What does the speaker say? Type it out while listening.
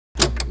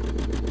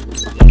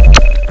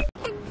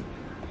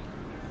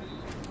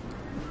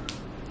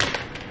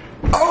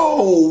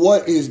Yo,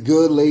 what is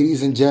good,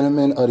 ladies and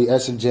gentlemen of the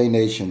SMJ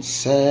Nation?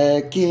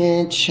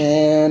 Second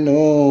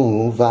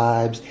channel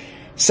vibes.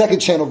 Second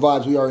channel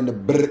vibes. We are in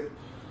the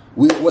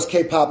what's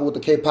K-pop with the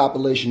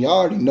K-population? Y'all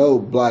already know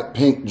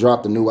BlackPink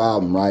dropped a new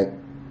album, right?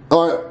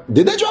 Or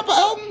did they drop an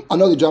album? I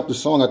know they dropped a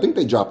song. I think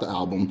they dropped the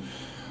album.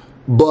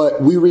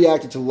 But we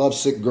reacted to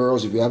Lovesick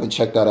Girls. If you haven't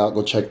checked that out,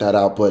 go check that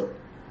out. But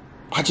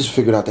I just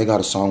figured out they got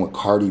a song with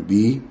Cardi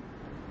B.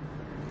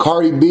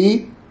 Cardi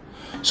B.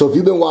 So if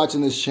you've been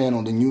watching this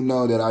channel, then you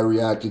know that I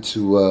reacted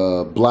to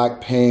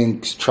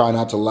BlackPink's Try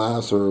Not to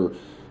Laugh or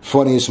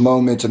Funniest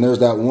Moments. And there's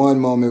that one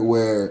moment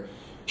where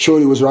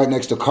Shorty was right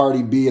next to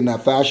Cardi B and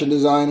that fashion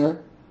designer.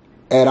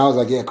 And I was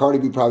like, yeah, Cardi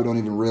B probably don't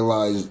even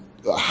realize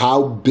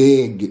how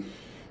big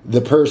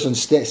the person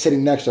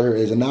sitting next to her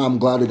is. And now I'm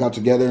glad they got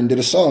together and did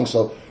a song.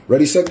 So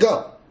ready, set,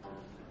 go.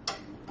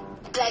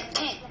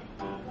 BlackPink.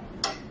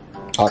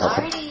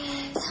 Cardi.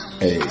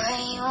 Hey.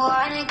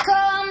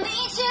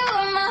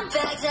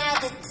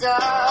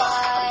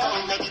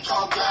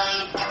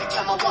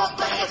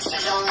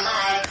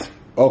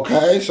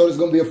 Okay, so there's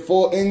gonna be a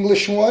full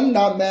English one.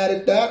 Not mad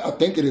at that. I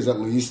think it is, at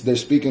least. They're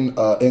speaking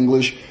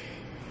English.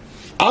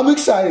 I'm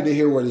excited to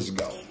hear where this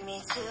goes.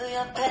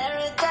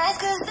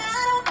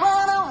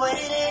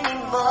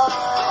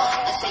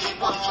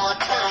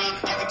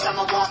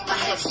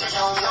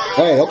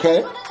 Hey,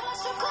 okay.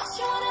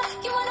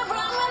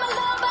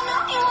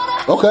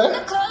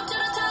 Okay.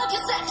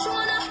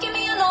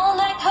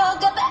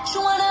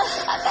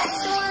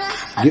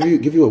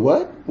 Give you a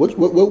what? What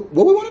we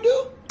want to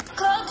do?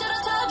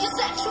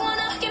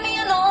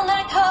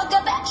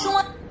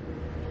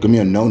 Give me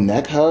a no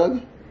neck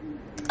hug?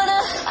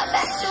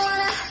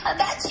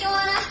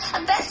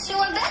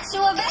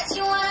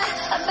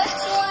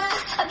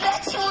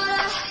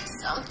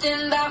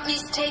 Something about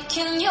me's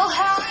taking you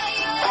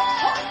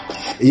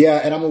higher.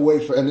 Yeah, and I'm gonna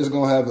wait for, and this is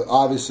gonna have,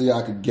 obviously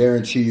I could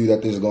guarantee you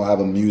that this is gonna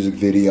have a music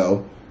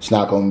video. It's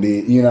not gonna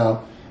be, you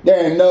know,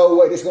 there ain't no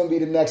way this is gonna be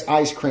the next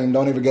Ice Cream.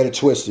 Don't ever get it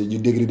twisted. You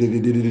dig.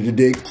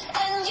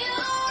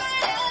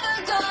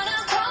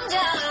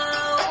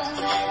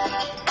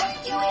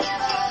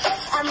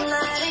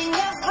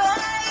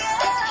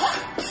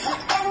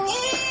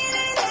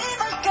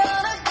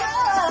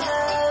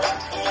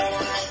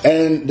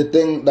 And the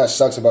thing that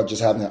sucks about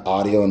just having an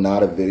audio and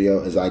not a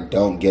video is I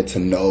don't get to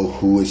know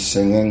who is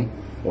singing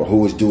or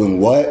who is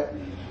doing what.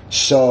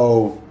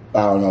 So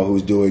I don't know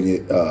who's doing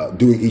it,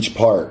 doing each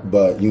part,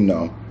 but you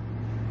know,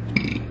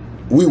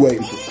 we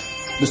waiting for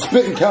the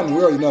spitting coming.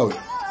 We already know it.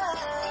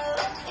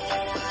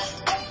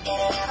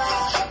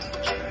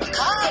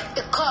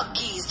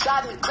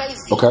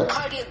 Okay.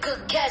 Cardi a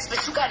good catch,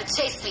 but you gotta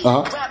chase me.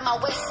 Grab my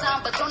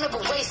waistline, but don't ever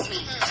waste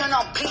me. Turn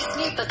on please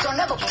me, but don't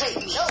ever play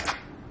me.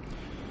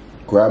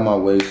 Grab my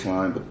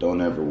waistline, but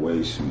don't ever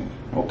waste me.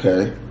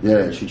 Okay.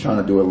 Yeah, she's trying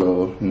to do a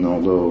little, you know,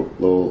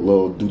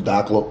 little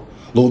dudakla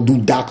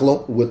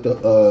with the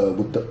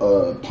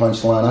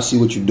punchline. I see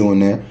what you're doing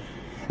there.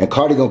 And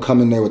Cardi gonna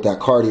come in there with that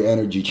Cardi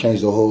energy,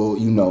 change the whole,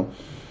 you know,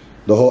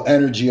 the whole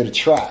energy of the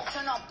track.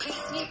 Turn on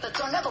please me, but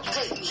don't ever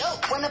play me.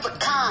 One of a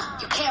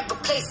kind, you can't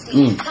replace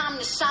me. Time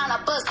to shine,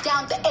 I buzz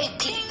down the AP.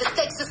 The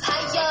stakes is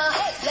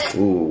higher.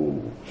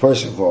 Ooh,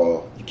 first of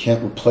all, you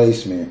can't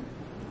replace me.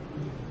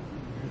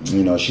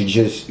 You know,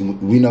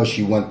 we know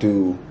she went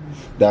through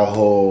that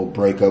whole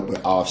breakup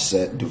with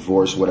Offset,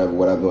 divorce,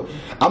 whatever.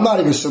 I'm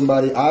not even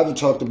somebody, I haven't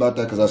talked about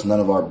that because that's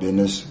none of our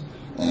business.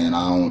 And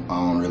I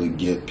don't really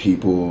get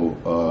people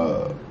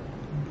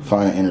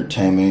finding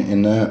entertainment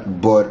in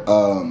that. But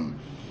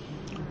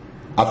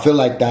I feel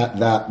like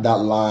that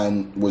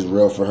line was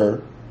real for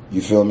her.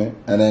 You feel me?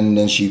 And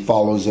then she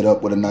follows it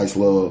up with a nice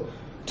little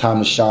time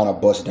to shine. I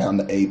bust down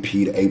the AP.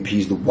 The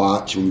AP's the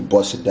watch. When you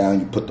bust it down,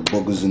 you put the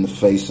boogers in the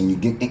face and you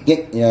get,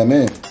 you know what I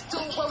mean?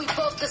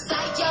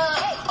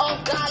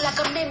 Oh God, like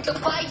I'm in the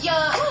fire.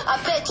 I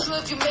bet you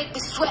if you make me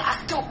sweat,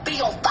 I still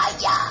be on fire.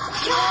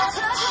 You wanna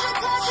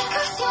touch it,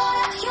 cause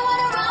you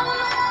wanna run with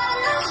my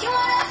love. You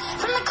wanna,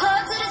 from the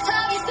club to the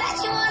top, you said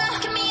you wanna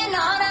give me an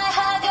all-night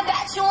hug. I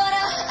bet you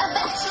wanna.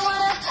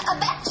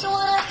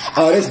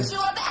 Oh, this.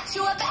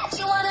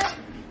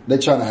 They're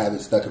trying to have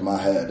it stuck in my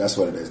head. That's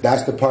what it is.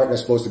 That's the part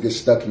that's supposed to get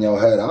stuck in your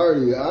head.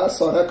 I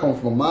saw that come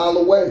from a mile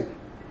away.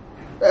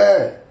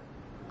 Yeah.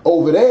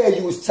 Over there,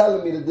 you was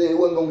telling me that it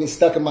wasn't going to get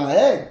stuck in my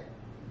head.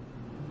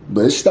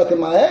 But it's stuck in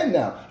my head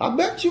now. I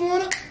bet you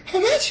want to.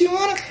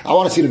 I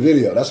want to see the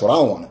video. That's what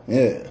I want.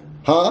 Yeah.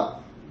 Huh?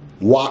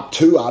 WAP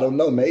 2, I don't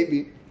know,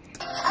 maybe.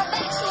 I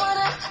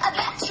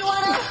bet you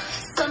wanna.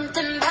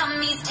 Something about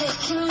me's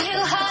taking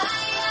you higher.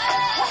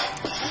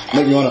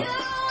 Maybe you want to.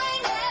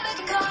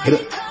 Hit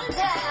it.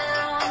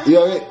 You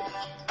know it?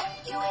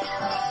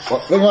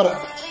 What? Look at it.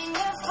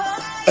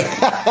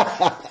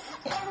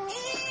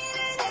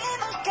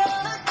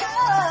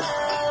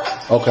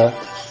 Okay.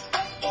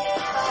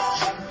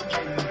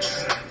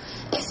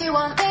 If you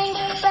want me,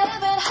 better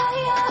bet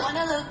higher.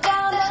 Wanna look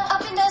down,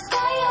 up in the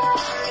sky.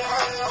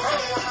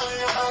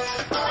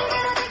 Boy,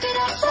 better take it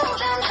up so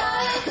damn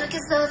high.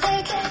 Looking so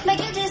thick,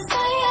 make you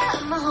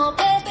desire. I'm a whole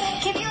bit,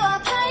 keep you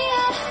up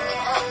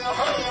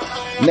higher.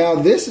 Now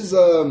this is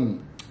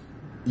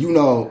you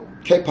know,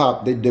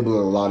 K-pop, they dibble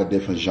in a lot of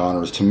different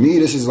genres. To me,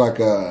 this is like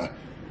a,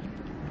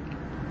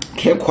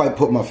 can't quite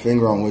put my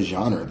finger on what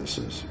genre this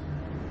is.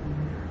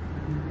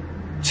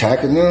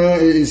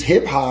 It's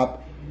hip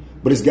hop,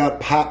 but it's got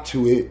pop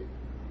to it.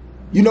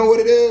 You know what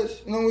it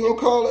is? You know what we're gonna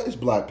call it? It's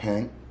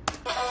BlackPink.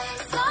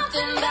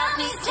 Something about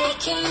me's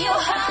taking you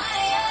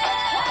higher,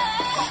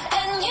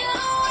 and you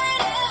know we're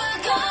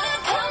never gonna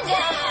come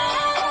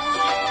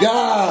down.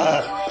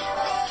 God.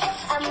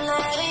 I'm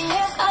letting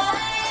you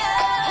fire.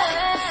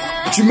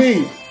 What you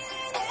mean?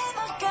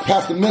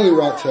 Pastor Millie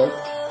rocks her.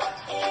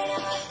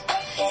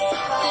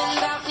 Something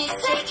about me's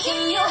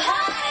taking you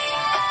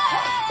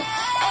higher,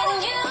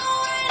 and you know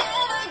we're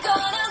never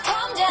gonna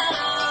come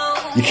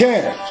down. You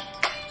can't.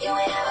 You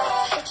ain't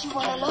never, but you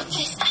wanna love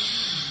this.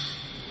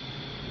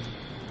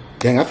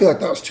 Dang, I feel like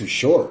that was too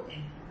short.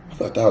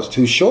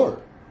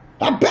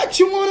 I bet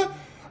you wanna.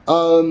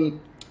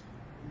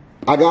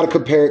 I gotta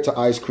compare it to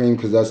Ice Cream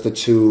because that's the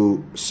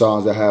two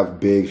songs that have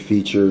big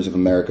features of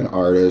American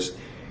artists.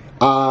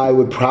 I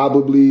would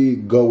probably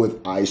go with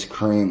Ice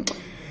Cream.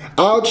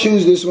 I'll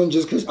choose this one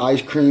just because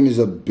Ice Cream is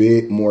a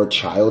bit more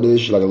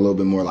childish, like a little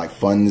bit more like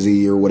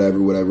funsy or whatever,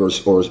 or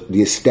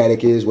the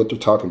aesthetic is what they're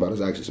talking about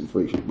is actually some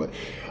freak shit. But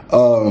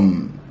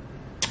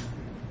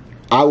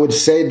I would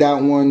say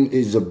that one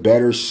is a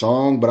better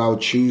song, but I would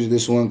choose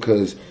this one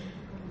because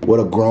what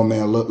a grown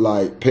man look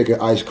like picking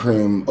Ice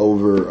Cream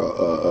over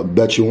a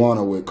Bet You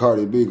Wanna with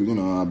Cardi B. You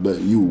know, I bet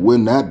you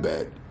win that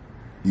bet.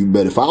 You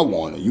bet if I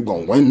want it, you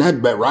gonna win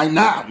that bet right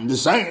now. I'm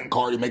just saying,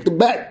 Cardi, make the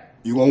bet.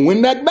 You gonna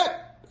win that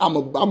bet. I'm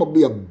gonna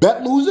be a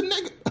bet loser,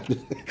 nigga.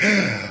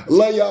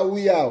 Love y'all,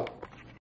 we out.